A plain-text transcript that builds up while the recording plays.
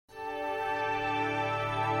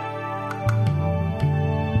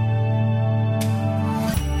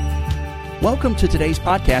Welcome to today's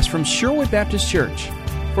podcast from Sherwood Baptist Church.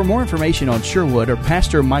 For more information on Sherwood or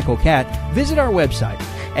Pastor Michael Catt, visit our website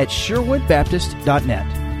at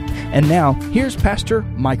sherwoodbaptist.net. And now, here's Pastor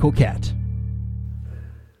Michael Catt.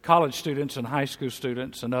 College students and high school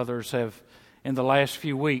students and others have, in the last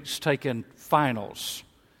few weeks, taken finals.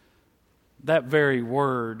 That very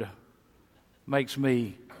word makes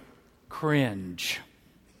me cringe.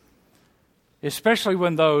 Especially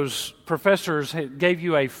when those professors gave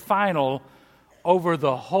you a final over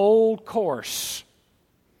the whole course,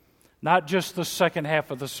 not just the second half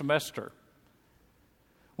of the semester.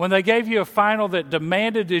 When they gave you a final that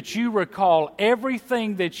demanded that you recall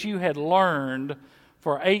everything that you had learned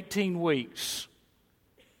for 18 weeks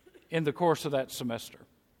in the course of that semester.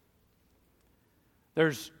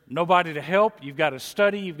 There's nobody to help. You've got to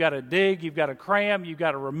study, you've got to dig, you've got to cram, you've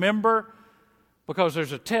got to remember, because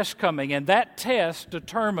there's a test coming, and that test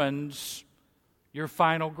determines your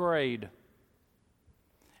final grade.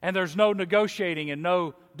 And there's no negotiating and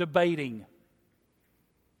no debating.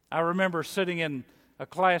 I remember sitting in a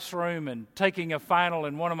classroom and taking a final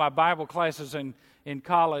in one of my Bible classes in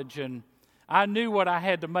college, and I knew what I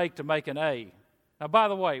had to make an A. Now, by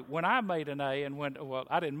the way, when I made an A, and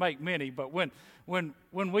I didn't make many, but when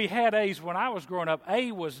we had A's when I was growing up,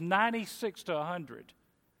 A was 96 to 100.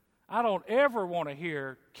 I don't ever want to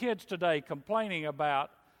hear kids today complaining about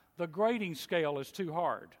the grading scale is too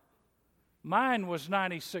hard. Mine was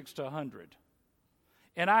 96 to 100.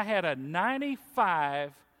 And I had a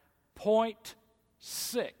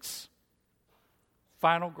 95.6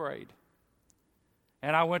 final grade.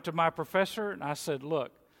 And I went to my professor and I said,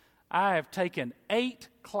 look, I have taken 8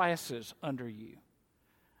 classes under you.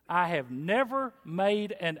 I have never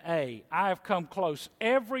made an A. I have come close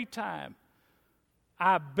every time.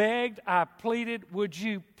 I begged, I pleaded, would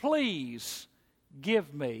you please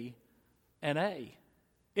give me an A?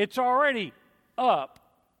 It's already up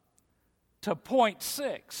to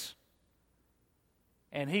 0.6.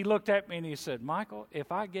 And he looked at me and he said, Michael,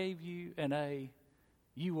 if I gave you an A,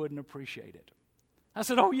 you wouldn't appreciate it. I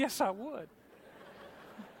said, oh, yes, I would.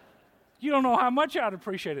 You don't know how much I'd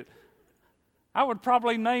appreciate it. I would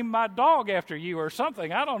probably name my dog after you or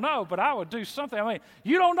something. I don't know, but I would do something. I mean,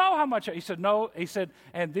 you don't know how much. He said, no. He said,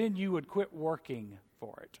 and then you would quit working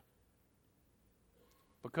for it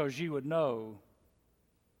because you would know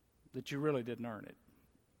that you really didn't earn it.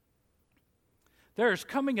 There is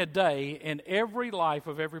coming a day in every life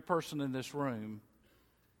of every person in this room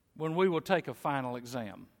when we will take a final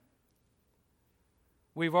exam.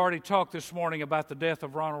 We've already talked this morning about the death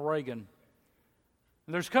of Ronald Reagan.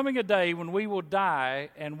 There's coming a day when we will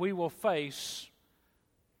die and we will face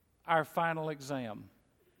our final exam.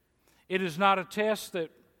 It is not a test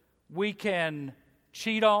that we can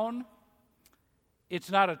cheat on.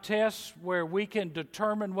 It's not a test where we can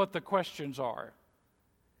determine what the questions are.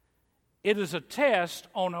 It is a test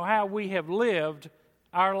on how we have lived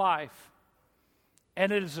our life.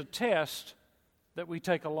 And it is a test that we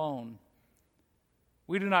take alone.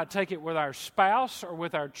 We do not take it with our spouse or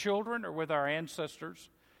with our children or with our ancestors.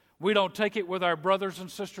 We don't take it with our brothers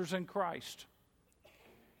and sisters in Christ.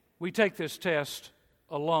 We take this test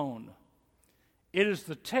alone. It is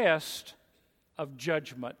the test of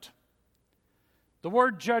judgment. The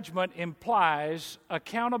word judgment implies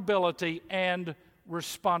accountability and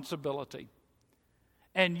responsibility.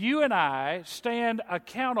 And you and I stand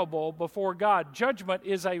accountable before God. Judgment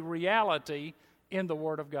is a reality in the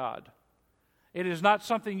Word of God. It is not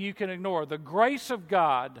something you can ignore. The grace of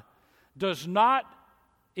God does not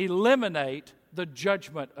eliminate the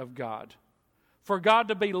judgment of God. For God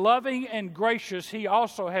to be loving and gracious, He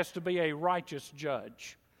also has to be a righteous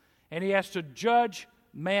judge. And He has to judge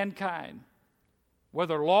mankind,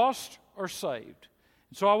 whether lost or saved.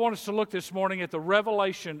 And so I want us to look this morning at the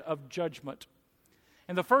revelation of judgment.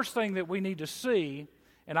 And the first thing that we need to see,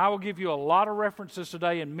 and I will give you a lot of references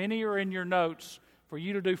today, and many are in your notes, for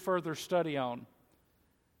you to do further study on.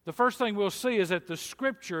 The first thing we'll see is that the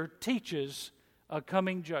Scripture teaches a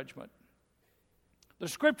coming judgment. The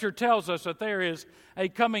Scripture tells us that there is a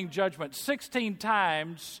coming judgment. 16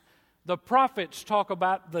 times the prophets talk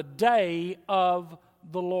about the day of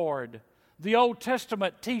the Lord. The Old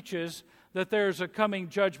Testament teaches that there is a coming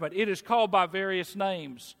judgment. It is called by various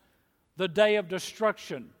names. The day of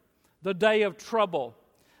destruction, the day of trouble,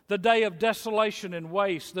 the day of desolation and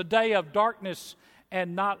waste, the day of darkness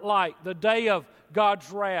and not light, the day of God's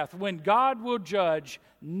wrath, when God will judge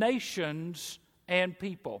nations and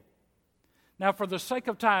people. Now, for the sake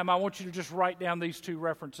of time, I want you to just write down these two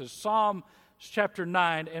references. Psalm chapter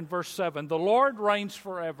 9 and verse 7. The Lord reigns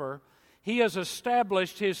forever. He has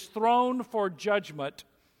established His throne for judgment.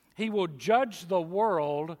 He will judge the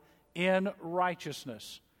world in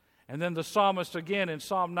righteousness. And then the psalmist again in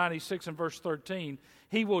Psalm 96 and verse 13,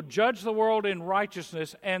 He will judge the world in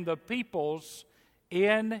righteousness and the peoples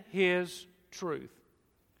in His truth.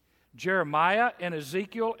 Jeremiah and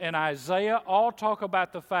Ezekiel and Isaiah all talk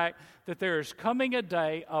about the fact that there is coming a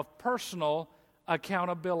day of personal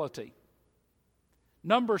accountability.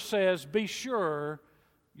 Numbers says, be sure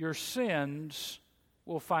your sins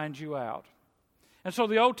will find you out. And so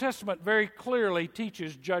the Old Testament very clearly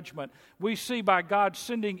teaches judgment. We see by God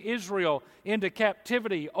sending Israel into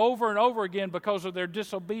captivity over and over again because of their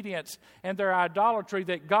disobedience and their idolatry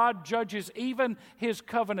that God judges even His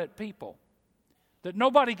covenant people. That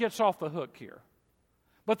nobody gets off the hook here.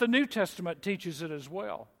 But the New Testament teaches it as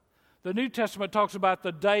well. The New Testament talks about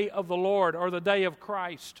the day of the Lord or the day of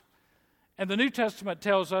Christ. And the New Testament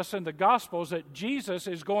tells us in the Gospels that Jesus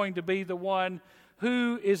is going to be the one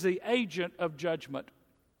who is the agent of judgment.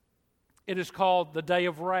 It is called the day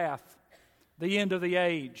of wrath, the end of the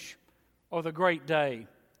age, or the great day.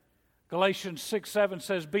 Galatians 6:7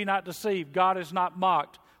 says, be not deceived, God is not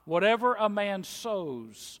mocked. Whatever a man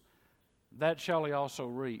sows, that shall he also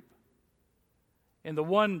reap. In the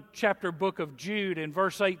one chapter book of Jude, in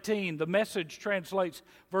verse 18, the Message translates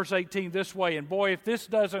verse 18 this way. And boy, if this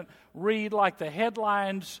doesn't read like the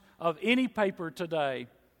headlines of any paper today,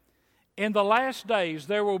 in the last days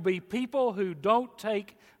there will be people who don't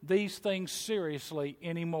take these things seriously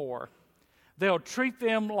anymore. They'll treat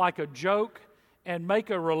them like a joke and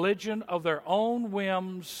make a religion of their own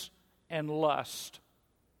whims and lust.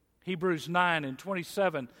 Hebrews 9 and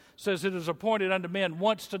 27 says, it is appointed unto men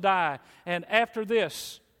once to die, and after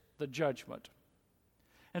this, the judgment.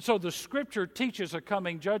 And so the Scripture teaches a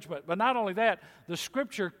coming judgment. But not only that, the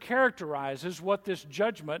Scripture characterizes what this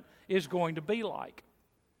judgment is going to be like.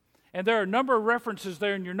 And there are a number of references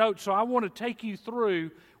there in your notes, so I want to take you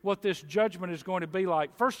through what this judgment is going to be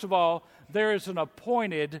like. First of all, there is an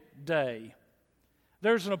appointed day.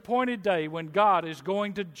 There's an appointed day when God is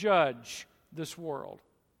going to judge this world.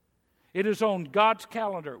 It is on God's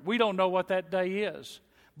calendar. We don't know what that day is.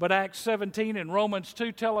 But Acts 17 and Romans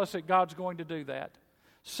 2 tell us that God's going to do that.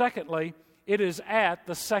 Secondly, it is at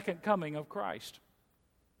the second coming of Christ.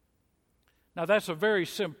 Now that's a very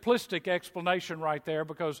simplistic explanation right there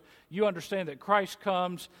because you understand that Christ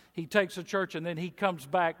comes, He takes the church, and then He comes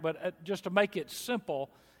back. But just to make it simple,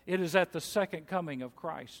 it is at the second coming of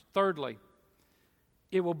Christ. Thirdly,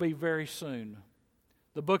 it will be very soon.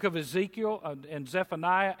 The book of Ezekiel and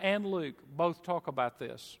Zephaniah and Luke both talk about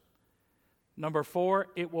this. Number 4,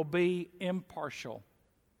 it will be impartial.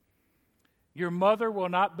 Your mother will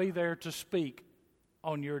not be there to speak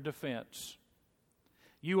on your defense.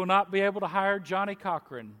 You will not be able to hire Johnny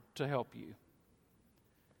Cochran to help you.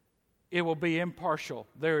 It will be impartial.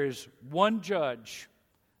 There is one judge.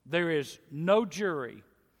 There is no jury.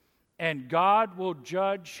 And God will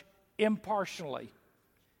judge impartially.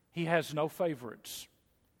 He has no favorites.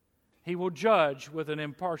 He will judge with an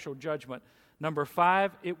impartial judgment. Number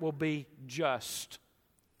 5, it will be just.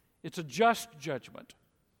 It's a just judgment.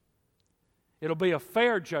 It'll be a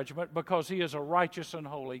fair judgment because He is a righteous and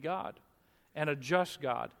holy God and a just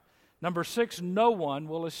God. Number 6, no one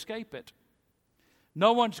will escape it.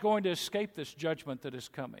 No one's going to escape this judgment that is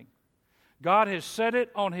coming. God has set it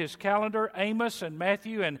on His calendar. Amos and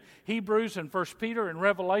Matthew and Hebrews and 1 Peter and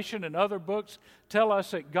Revelation and other books tell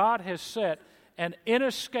us that God has set an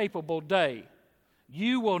inescapable day.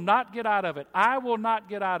 You will not get out of it. I will not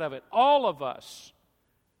get out of it. All of us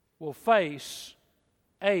will face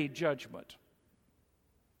a judgment.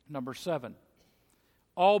 Number 7,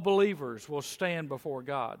 all believers will stand before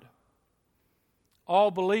God.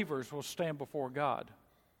 All believers will stand before God.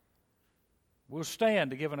 We'll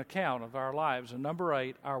stand to give an account of our lives. And number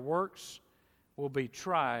 8, our works will be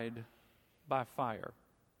tried by fire.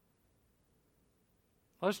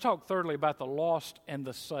 Let's talk thirdly about the lost and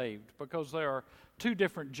the saved, because there are two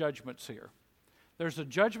different judgments here. There's the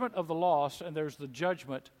judgment of the lost and there's the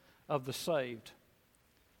judgment of the saved.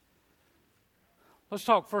 Let's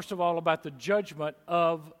talk first of all about the judgment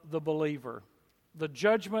of the believer. The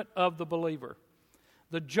judgment of the believer.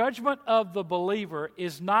 The judgment of the believer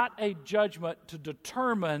is not a judgment to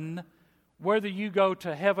determine whether you go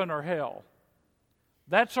to heaven or hell.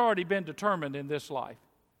 That's already been determined in this life.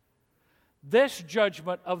 This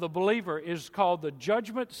judgment of the believer is called the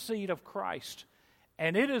judgment seat of Christ.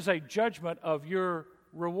 And it is a judgment of your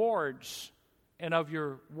rewards and of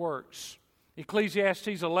your works.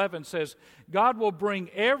 Ecclesiastes 11 says, God will bring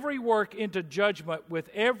every work into judgment with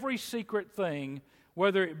every secret thing,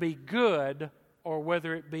 whether it be good or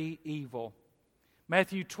whether it be evil.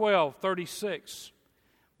 Matthew 12:36,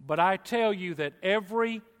 but I tell you that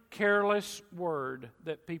every careless word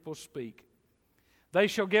that people speak. They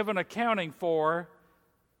shall give an accounting for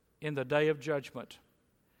in the day of judgment.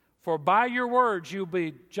 For by your words you'll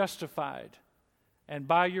be justified, and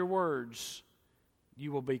by your words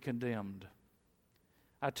you will be condemned.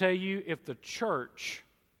 I tell you, if the church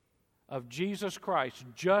of Jesus Christ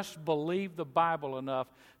just believed the Bible enough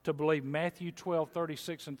to believe Matthew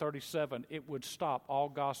 12:36 and 37, it would stop all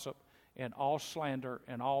gossip and all slander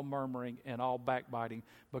and all murmuring and all backbiting,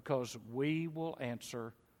 because we will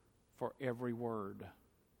answer for every word,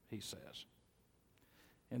 he says.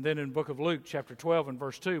 And then in the book of Luke, chapter 12 and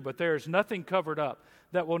verse 2, but there is nothing covered up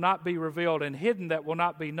that will not be revealed, and hidden that will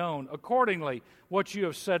not be known. Accordingly, what you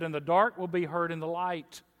have said in the dark will be heard in the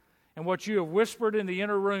light, and what you have whispered in the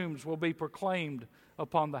inner rooms will be proclaimed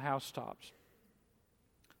upon the housetops.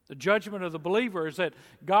 The judgment of the believer is that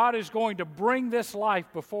God is going to bring this life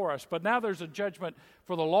before us, but now there's a judgment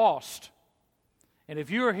for the lost. And if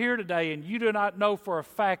you are here today and you do not know for a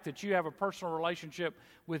fact that you have a personal relationship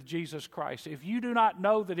with Jesus Christ, if you do not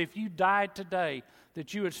know that if you died today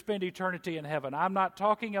that you would spend eternity in heaven, I'm not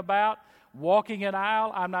talking about walking an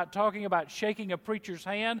aisle, I'm not talking about shaking a preacher's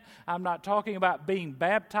hand, I'm not talking about being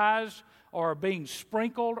baptized or being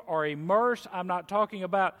sprinkled or immersed, I'm not talking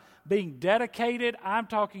about being dedicated, I'm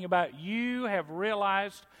talking about you have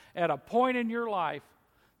realized at a point in your life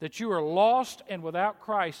that you are lost and without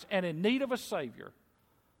Christ and in need of a Savior.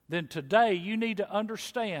 Then today you need to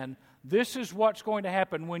understand this is what's going to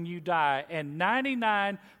happen when you die, and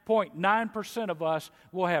 99.9% of us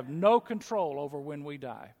will have no control over when we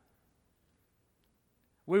die.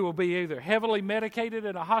 We will be either heavily medicated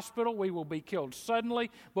in a hospital, we will be killed suddenly,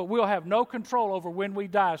 but we'll have no control over when we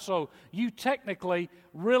die. So you technically,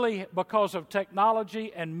 really, because of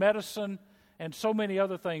technology and medicine and so many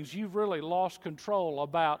other things, you've really lost control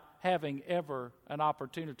about having ever an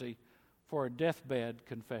opportunity for a deathbed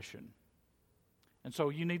confession. And so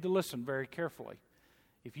you need to listen very carefully.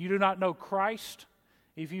 If you do not know Christ,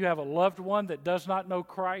 if you have a loved one that does not know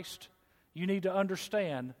Christ, you need to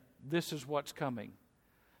understand this is what's coming.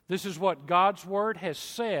 This is what God's Word has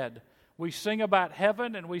said. We sing about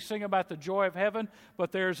heaven and we sing about the joy of heaven,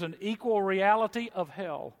 but there's an equal reality of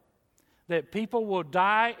hell, that people will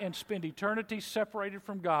die and spend eternity separated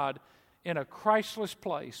from God in a Christless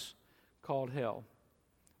place called hell.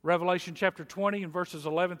 Revelation chapter 20 and verses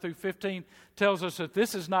 11 through 15 tells us that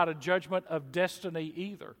this is not a judgment of destiny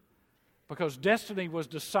either, because destiny was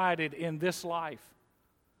decided in this life.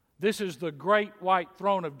 This is the great white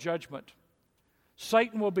throne of judgment.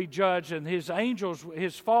 Satan will be judged and his angels,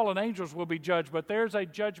 his fallen angels will be judged, but there's a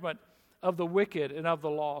judgment of the wicked and of the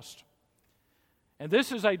lost. And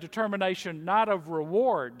this is a determination not of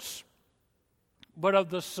rewards, but of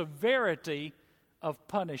the severity of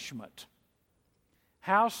punishment.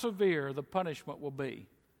 How severe the punishment will be.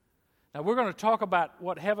 Now, we're going to talk about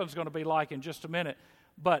what heaven's going to be like in just a minute,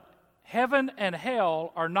 but heaven and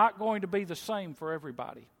hell are not going to be the same for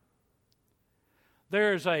everybody.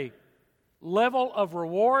 There's a level of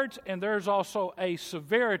rewards, and there's also a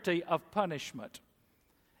severity of punishment.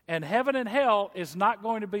 And heaven and hell is not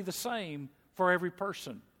going to be the same for every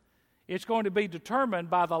person. It's going to be determined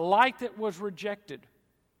by the light that was rejected,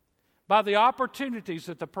 by the opportunities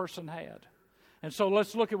that the person had. And so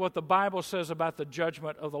let's look at what the Bible says about the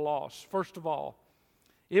judgment of the lost. First of all,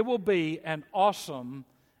 it will be an awesome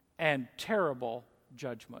and terrible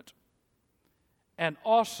judgment. An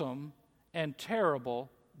awesome and terrible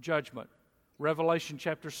judgment. Revelation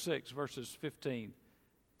chapter 6, verses 15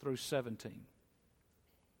 through 17.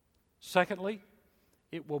 Secondly,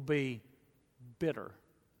 it will be bitter.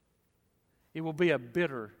 It will be a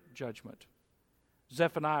bitter judgment.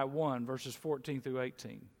 Zephaniah 1, verses 14 through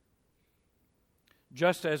 18.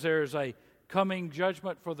 Just as there is a coming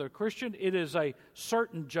judgment for the Christian, it is a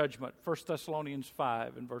certain judgment. 1 Thessalonians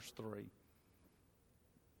 5 and verse 3.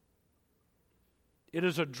 It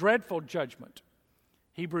is a dreadful judgment.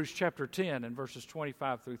 Hebrews chapter 10 and verses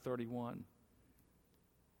 25 through 31.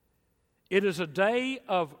 It is a day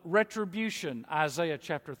of retribution. Isaiah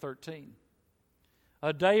chapter 13.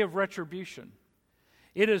 A day of retribution.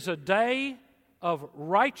 It is a day of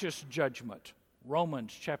righteous judgment.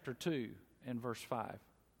 Romans chapter 2 and verse 5.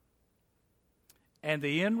 And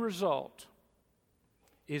the end result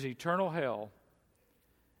is eternal hell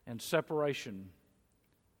and separation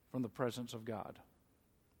from the presence of God.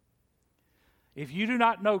 If you do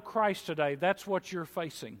not know Christ today, that's what you're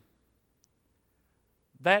facing.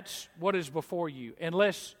 That's what is before you.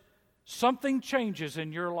 Unless something changes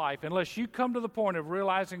in your life, unless you come to the point of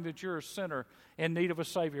realizing that you're a sinner in need of a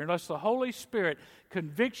Savior, unless the Holy Spirit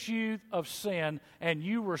convicts you of sin and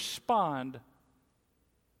you respond,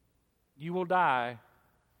 you will die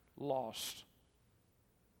lost.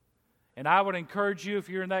 And I would encourage you, if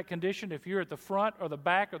you're in that condition, if you're at the front or the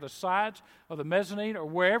back or the sides or the mezzanine or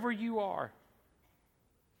wherever you are,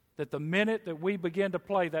 that the minute that we begin to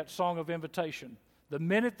play that song of invitation, the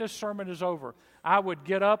minute this sermon is over, I would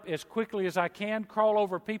get up as quickly as I can, crawl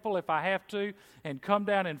over people if I have to, and come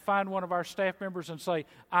down and find one of our staff members and say,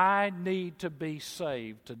 I need to be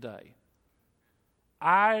saved today.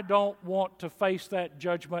 I don't want to face that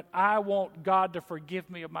judgment. I want God to forgive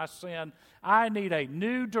me of my sin. I need a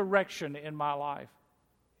new direction in my life.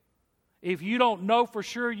 If you don't know for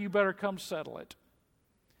sure, you better come settle it.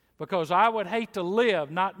 Because I would hate to live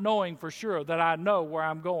not knowing for sure that I know where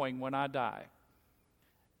I'm going when I die.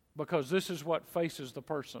 Because this is what faces the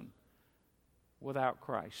person without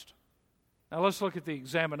Christ. Now let's look at the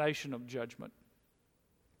examination of judgment.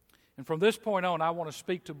 And from this point on, I want to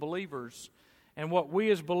speak to believers and what we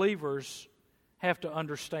as believers have to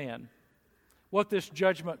understand, what this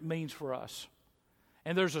judgment means for us.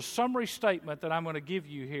 And there's a summary statement that I'm going to give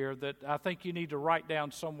you here that I think you need to write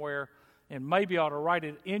down somewhere, and maybe ought to write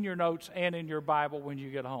it in your notes and in your Bible when you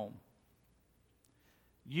get home.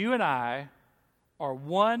 You and I are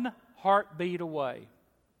one heartbeat away.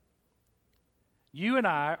 You and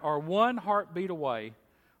I are one heartbeat away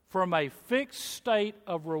from a fixed state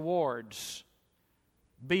of rewards,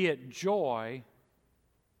 be it joy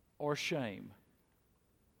or shame.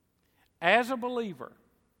 As a believer,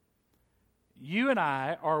 you and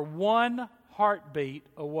I are one heartbeat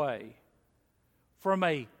away from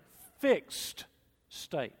a fixed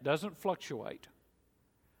state, doesn't fluctuate,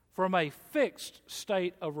 from a fixed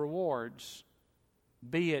state of rewards,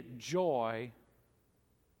 be it joy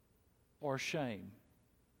or shame.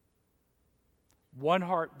 One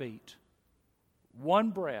heartbeat,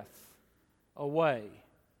 one breath away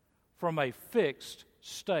from a fixed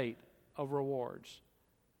state of rewards,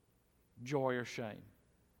 joy or shame.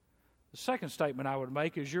 The second statement I would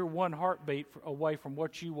make is you're one heartbeat away from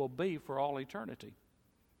what you will be for all eternity.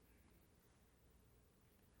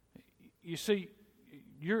 You see,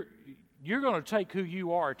 you're going to take who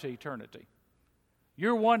you are to eternity.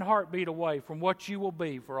 You're one heartbeat away from what you will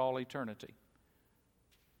be for all eternity.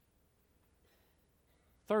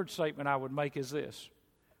 Third statement I would make is this: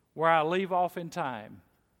 where I leave off in time,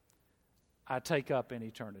 I take up in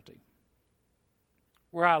eternity.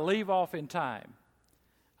 Where I leave off in time,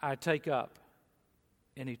 I take up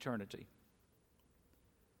in eternity.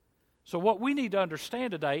 So what we need to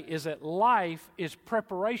understand today is that life is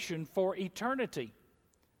preparation for eternity.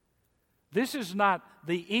 This is not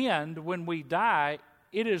the end when we die.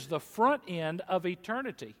 It is the front end of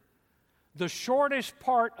eternity. The shortest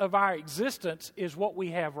part of our existence is what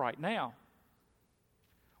we have right now.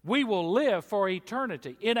 We will live for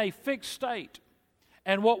eternity in a fixed state.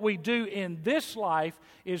 And what we do in this life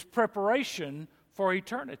is preparation for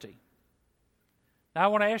eternity. Now I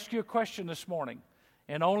want to ask you a question this morning,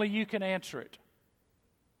 and only you can answer it.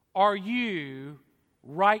 Are you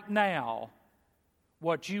right now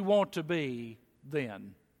what you want to be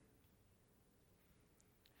then?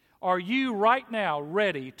 Are you right now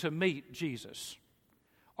ready to meet Jesus?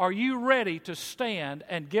 Are you ready to stand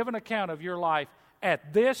and give an account of your life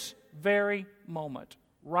at this very moment?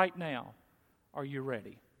 Right now, are you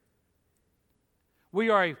ready?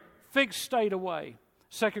 We are a fixed state away.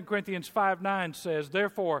 2 Corinthians 5:9 says,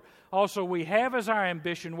 therefore, also we have as our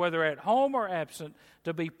ambition, whether at home or absent,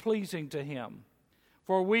 to be pleasing to Him.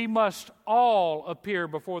 For we must all appear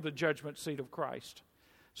before the judgment seat of Christ,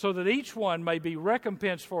 so that each one may be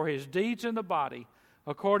recompensed for his deeds in the body,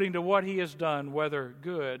 according to what he has done, whether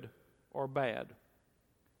good or bad.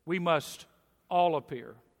 We must all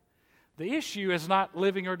appear. The issue is not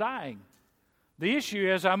living or dying. The issue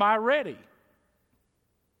is, am I ready?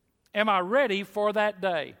 Am I ready for that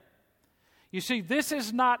day? You see, this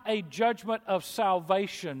is not a judgment of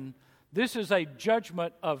salvation. This is a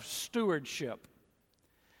judgment of stewardship.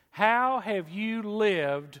 How have you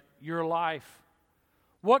lived your life?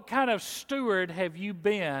 What kind of steward have you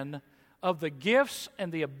been of the gifts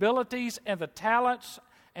and the abilities and the talents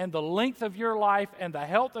and the length of your life and the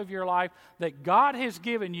health of your life that God has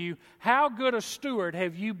given you? How good a steward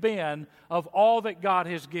have you been of all that God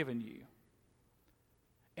has given you?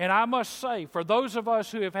 And I must say, for those of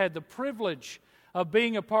us who have had the privilege of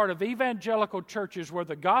being a part of evangelical churches where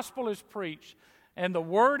the gospel is preached and the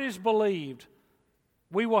word is believed,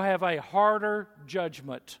 we will have a harder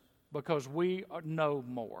judgment because we know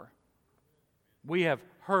more. We have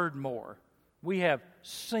heard more. We have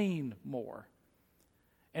seen more.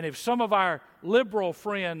 And if some of our liberal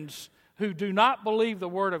friends who do not believe the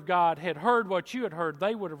Word of God had heard what you had heard,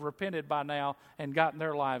 they would have repented by now and gotten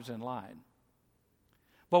their lives in line.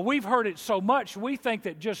 But we've heard it so much, we think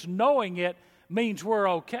that just knowing it means we're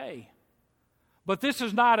okay. But this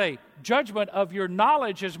is not a judgment of your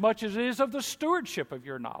knowledge as much as it is of the stewardship of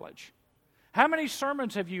your knowledge. How many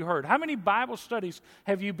sermons have you heard? How many Bible studies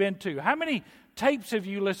have you been to? How many tapes have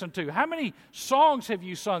you listened to? How many songs have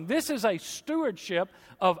you sung? This is a stewardship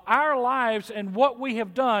of our lives and what we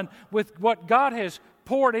have done with what God has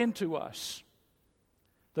poured into us.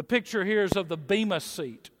 The picture here is of the bema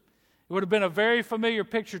seat. It would have been a very familiar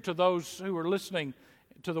picture to those who were listening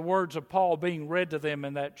to the words of Paul being read to them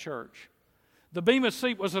in that church. The bema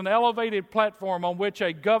seat was an elevated platform on which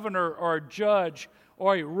a governor or a judge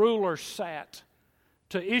or a ruler sat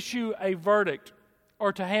to issue a verdict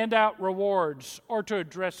or to hand out rewards or to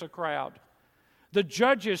address a crowd. The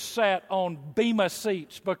judges sat on bema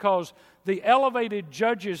seats because the elevated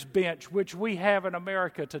judges bench, which we have in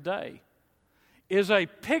America today, is a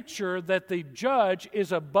picture that the judge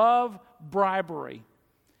is above bribery.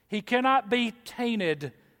 He cannot be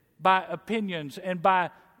tainted by opinions and by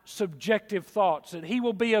subjective thoughts, that he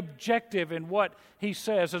will be objective in what he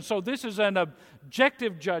says. And so this is an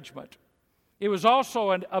objective judgment. It was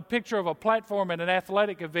also a picture of a platform in an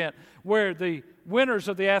athletic event where the winners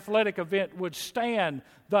of the athletic event would stand.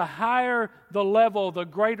 The higher the level, the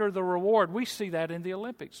greater the reward. We see that in the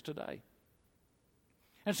Olympics today.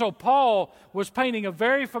 And so Paul was painting a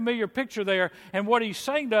very familiar picture there, and what he's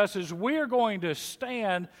saying to us is we're going to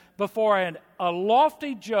stand before a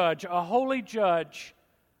lofty judge, a holy judge,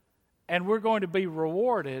 and we're going to be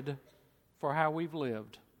rewarded for how we've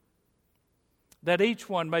lived. That each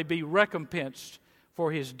one may be recompensed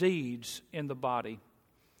for his deeds in the body.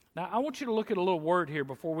 Now, I want you to look at a little word here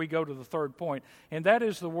before we go to the third point, and that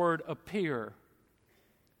is the word appear.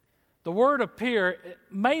 The word appear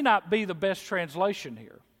may not be the best translation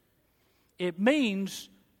here. It means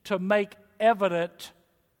to make evident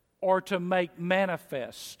or to make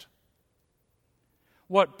manifest.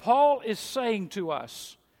 What Paul is saying to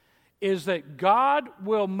us is that God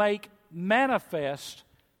will make manifest,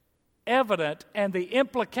 evident, and the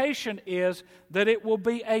implication is that it will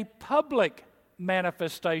be a public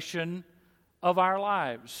manifestation of our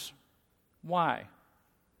lives. Why?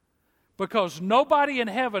 Because nobody in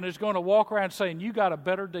heaven is going to walk around saying, you got a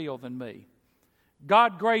better deal than me.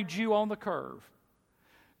 God grades you on the curve.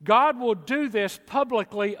 God will do this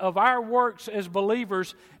publicly of our works as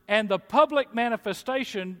believers, and the public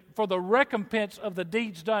manifestation for the recompense of the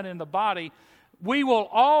deeds done in the body. We will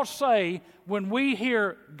all say, when we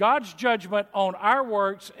hear God's judgment on our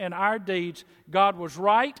works and our deeds, God was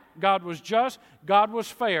right, God was just, God was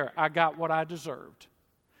fair. I got what I deserved.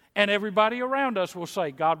 And everybody around us will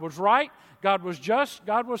say, God was right, God was just,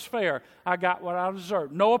 God was fair. I got what I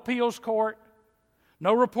deserved. No appeals court,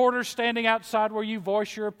 no reporters standing outside where you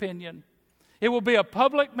voice your opinion. It will be a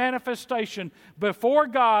public manifestation before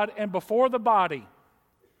God and before the body,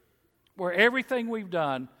 where everything we've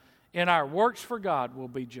done in our works for God will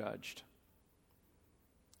be judged.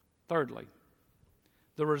 Thirdly,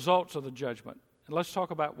 the results of the judgment. And let's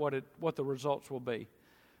talk about what the results will be.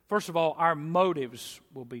 First of all, our motives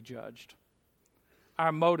will be judged.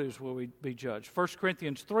 Our motives will be judged. 1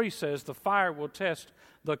 Corinthians 3 says the fire will test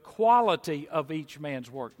the quality of each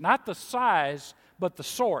man's work. Not the size, but the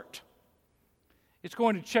sort. It's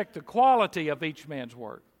going to check the quality of each man's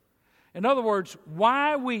work. In other words,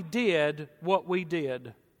 why we did what we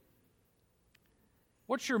did.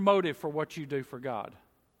 What's your motive for what you do for God?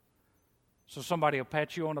 So somebody will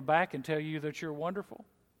pat you on the back and tell you that you're wonderful?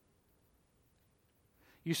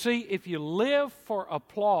 You see, if you live for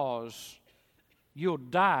applause, you'll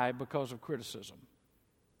die because of criticism.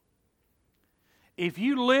 If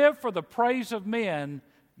you live for the praise of men,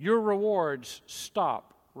 your rewards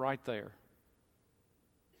stop right there.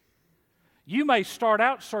 You may start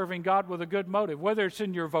out serving God with a good motive, whether it's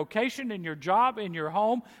in your vocation, in your job, in your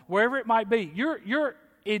home, wherever it might be. Your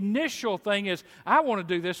initial thing is, I want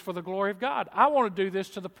to do this for the glory of God. I want to do this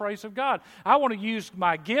to the praise of God. I want to use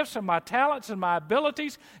my gifts and my talents and my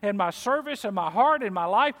abilities and my service and my heart and my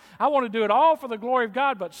life. I want to do it all for the glory of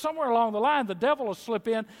God, but somewhere along the line, the devil will slip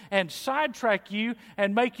in and sidetrack you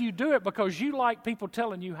and make you do it because you like people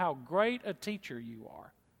telling you how great a teacher you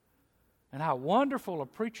are and how wonderful a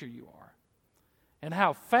preacher you are and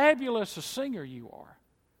how fabulous a singer you are.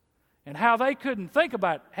 And how they couldn't think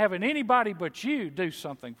about having anybody but you do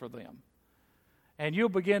something for them. And you'll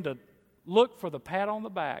begin to look for the pat on the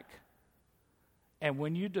back. And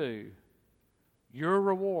when you do, your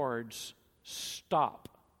rewards stop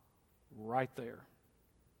right there.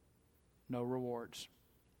 No rewards.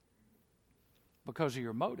 Because of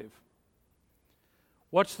your motive.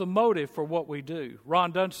 What's the motive for what we do?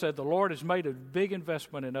 Ron Dunn said the Lord has made a big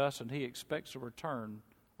investment in us and He expects a return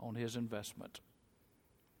on his investment.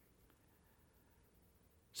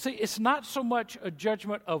 See, it's not so much a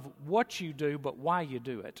judgment of what you do, but why you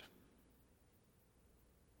do it.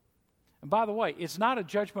 And by the way, it's not a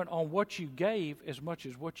judgment on what you gave as much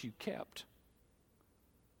as what you kept.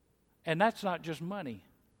 And that's not just money.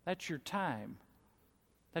 That's your time.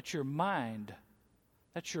 That's your mind.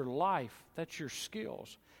 That's your life. That's your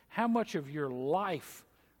skills. How much of your life,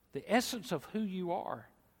 the essence of who you are,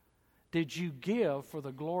 did you give for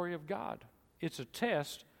the glory of God? It's a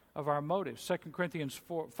test of our motives. 1 Corinthians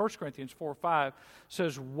 4:5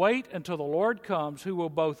 says, "Wait until the Lord comes, who will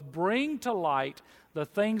both bring to light the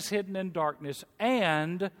things hidden in darkness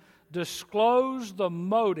and disclose the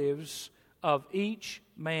motives of each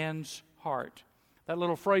man's heart." That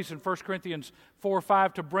little phrase in 1 Corinthians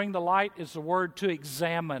 4:5, to bring to light, is the word to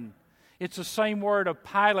examine. It's the same word of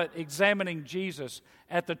Pilate examining Jesus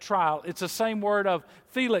at the trial. It's the same word of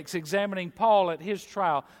Felix examining Paul at his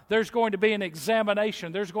trial. There's going to be an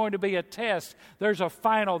examination. There's going to be a test. There's a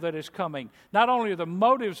final that is coming. Not only are the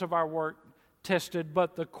motives of our work tested,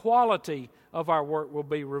 but the quality of our work will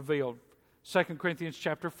be revealed. 2 Corinthians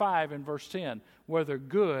chapter 5 and verse 10, whether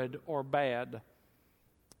good or bad.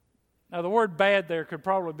 Now, the word bad there could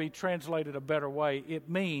probably be translated a better way. It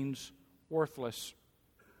means worthless.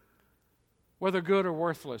 Whether good or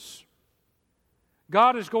worthless.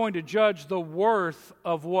 God is going to judge the worth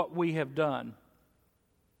of what we have done.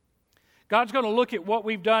 God's going to look at what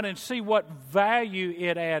we've done and see what value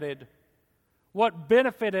it added, what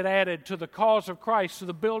benefit it added to the cause of Christ, to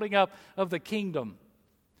the building up of the kingdom.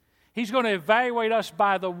 He's going to evaluate us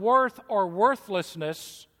by the worth or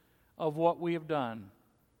worthlessness of what we have done.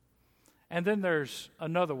 And then there's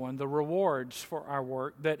another one, the rewards for our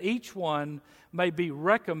work, that each one may be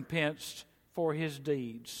recompensed for his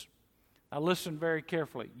deeds. Now listen very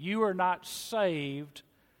carefully. You are not saved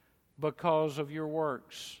because of your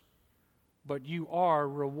works, but you are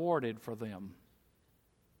rewarded for them.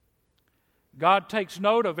 God takes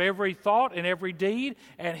note of every thought and every deed,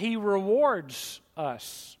 and he rewards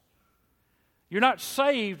us. You're not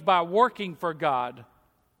saved by working for God.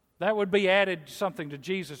 That would be added something to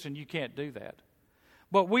Jesus, and you can't do that.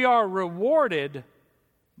 But we are rewarded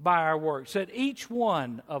by our works, that each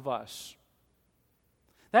one of us.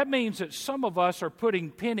 That means that some of us are putting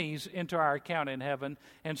pennies into our account in heaven,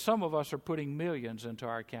 and some of us are putting millions into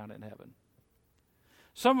our account in heaven.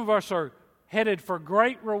 Some of us are headed for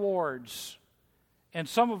great rewards, and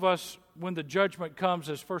some of us, when the judgment comes,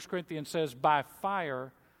 as 1 Corinthians says, by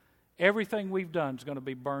fire, everything we've done is going to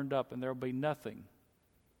be burned up, and there will be nothing.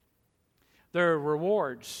 There are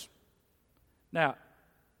rewards. Now,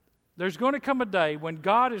 there's going to come a day when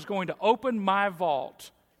God is going to open my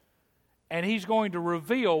vault, and he's going to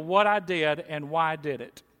reveal what I did and why I did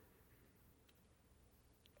it.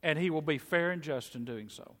 And he will be fair and just in doing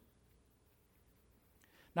so.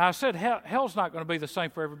 Now, I said hell's not going to be the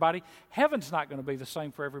same for everybody. Heaven's not going to be the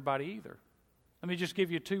same for everybody either. Let me just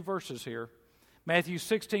give you 2 verses here. Matthew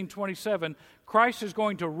 16:27, Christ is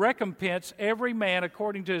going to recompense every man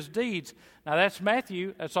according to his deeds. Now that's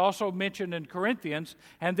Matthew. That's also mentioned in Corinthians.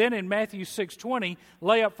 And then in Matthew 6:20,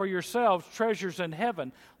 lay up for yourselves treasures in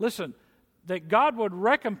heaven. Listen, that God would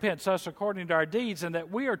recompense us according to our deeds and that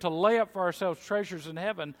we are to lay up for ourselves treasures in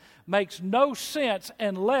heaven makes no sense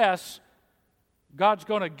unless God's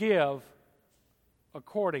going to give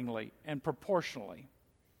accordingly and proportionally.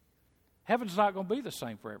 Heaven's not going to be the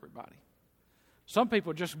same for everybody. Some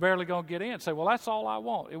people just barely going to get in and say, well, that's all I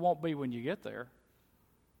want. It won't be when you get there.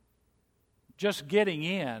 Just getting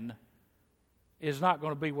in is not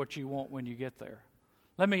going to be what you want when you get there.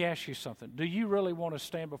 Let me ask you something. Do you really want to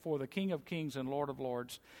stand before the King of Kings and Lord of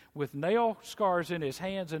Lords with nail scars in his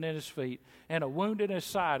hands and in his feet and a wound in his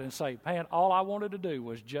side and say, man, all I wanted to do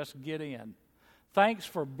was just get in. Thanks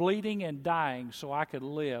for bleeding and dying so I could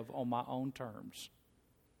live on my own terms.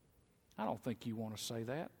 I don't think you want to say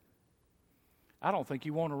that. I don't think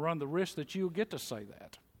you want to run the risk that you'll get to say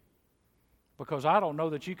that. Because I don't know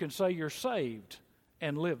that you can say you're saved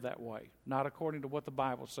and live that way. Not according to what the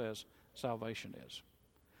Bible says salvation is.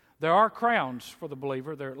 There are crowns for the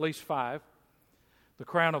believer. There are at least 5. The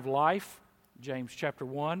crown of life, James chapter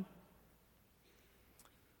 1.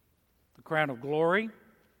 The crown of glory.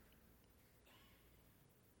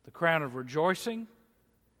 The crown of rejoicing.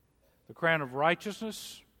 The crown of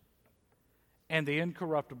righteousness. And the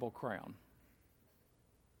incorruptible crown.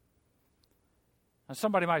 And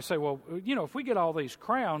somebody might say, well, if we get all these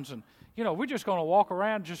crowns and, we're just going to walk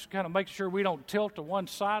around just kind of make sure we don't tilt to one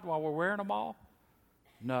side while we're wearing them all.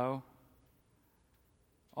 No.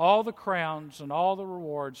 All the crowns and all the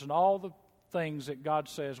rewards and all the things that God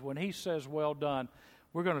says, when he says, well done,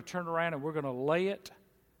 we're going to turn around and we're going to lay it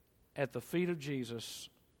at the feet of Jesus.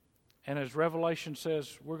 And as Revelation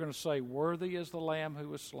says, we're going to say, worthy is the Lamb who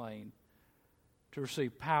was slain to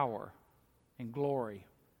receive power and glory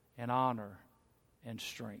and honor and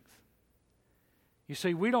strength. You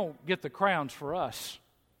see, we don't get the crowns for us.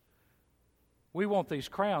 We want these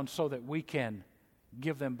crowns so that we can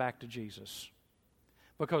give them back to Jesus,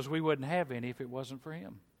 because we wouldn't have any if it wasn't for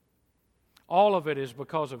Him. All of it is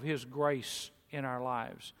because of His grace in our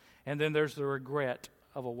lives. And then there's the regret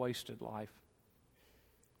of a wasted life.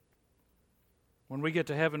 When we get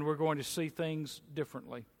to heaven, we're going to see things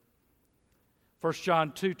differently. 1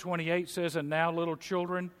 John 2:28 says, "And now, little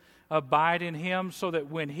children, abide in Him, so that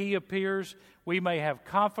when He appears, we may have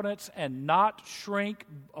confidence and not shrink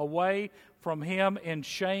away from Him in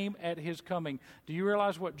shame at His coming." Do you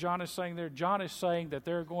realize what John is saying there? John is saying that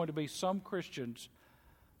there are going to be some Christians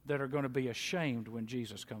that are going to be ashamed when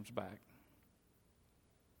Jesus comes back.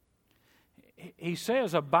 He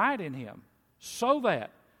says, abide in Him, so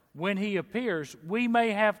that when He appears, we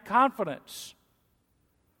may have confidence.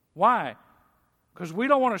 Why? Because we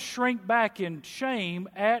don't want to shrink back in shame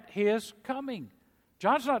at His coming.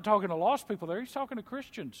 John's not talking to lost people there. He's talking to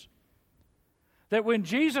Christians. That when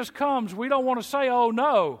Jesus comes, we don't want to say, oh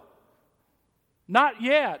no, not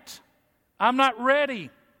yet. I'm not ready.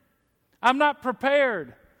 I'm not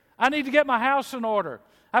prepared. I need to get my house in order.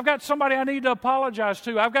 I've got somebody I need to apologize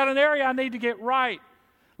to. I've got an area I need to get right.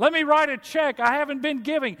 Let me write a check I haven't been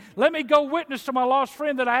giving. Let me go witness to my lost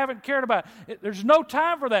friend that I haven't cared about. There's no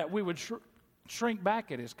time for that. We would shrink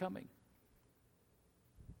back at His coming.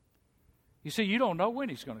 You see, you don't know when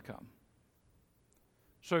He's going to come.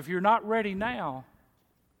 So if you're not ready now,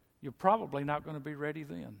 you're probably not going to be ready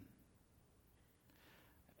then.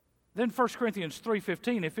 Then 1 Corinthians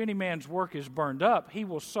 3:15, if any man's work is burned up, he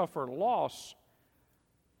will suffer loss,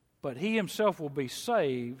 but he himself will be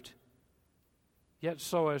saved, yet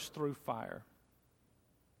so as through fire.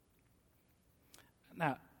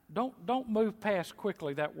 Now, don't move past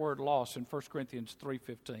quickly that word loss in 1 Corinthians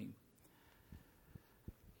 3:15.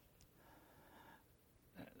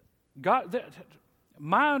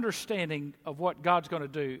 My understanding of what God's going to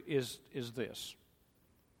do is this.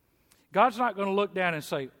 God's not going to look down and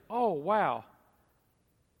say, oh, wow,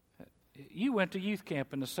 you went to youth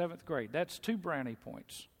camp in the 7th grade. That's 2 brownie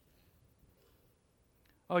points.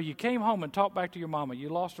 Oh, you came home and talked back to your mama. You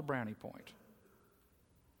lost a brownie point.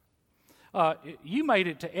 You made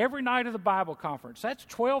it to every night of the Bible conference. That's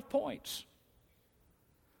 12 points.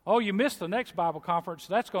 Oh, you missed the next Bible conference.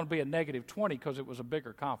 That's going to be a negative 20 because it was a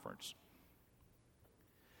bigger conference.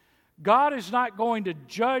 God is not going to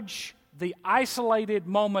judge the isolated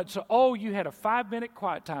moments. Oh, you had a 5-minute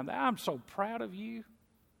quiet time. I'm so proud of you.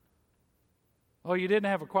 Oh, you didn't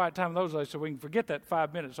have a quiet time in those days, so we can forget that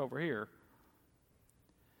 5 minutes over here.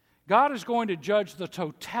 God is going to judge the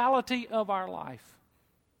totality of our life.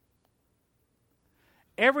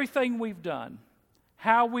 Everything we've done,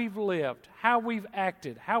 how we've lived, how we've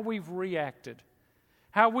acted, how we've reacted,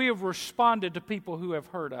 how we have responded to people who have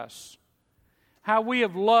hurt us, how we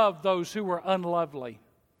have loved those who were unlovely,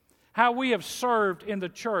 how we have served in the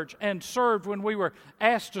church and served when we were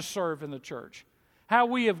asked to serve in the church, how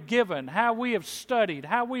we have given, how we have studied,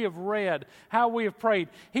 how we have read, how we have prayed.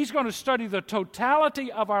 He's going to study the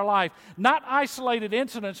totality of our life, not isolated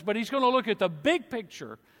incidents, but He's going to look at the big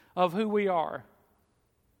picture of who we are.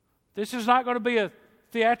 This is not going to be a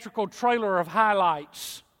theatrical trailer of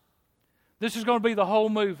highlights. This is going to be the whole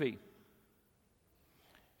movie.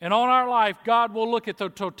 And on our life, God will look at the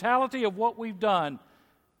totality of what we've done,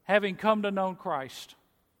 having come to know Christ.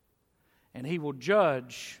 And He will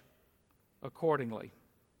judge accordingly.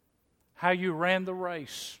 How you ran the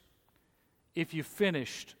race, if you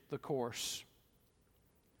finished the course.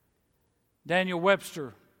 Daniel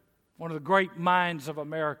Webster, one of the great minds of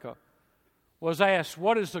America, was asked,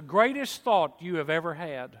 what is the greatest thought you have ever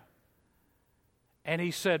had? And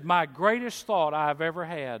he said, my greatest thought I've ever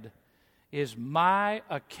had is my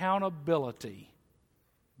accountability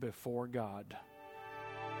before God.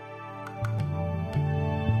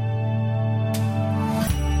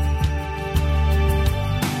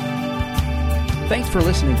 Thanks for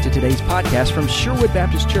listening to today's podcast from Sherwood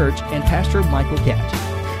Baptist Church and Pastor Michael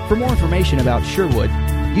Catt. For more information about Sherwood,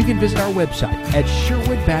 you can visit our website at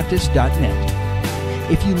sherwoodbaptist.net.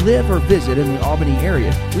 If you live or visit in the Albany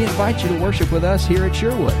area, we invite you to worship with us here at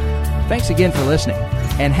Sherwood. Thanks again for listening,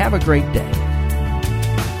 and have a great day.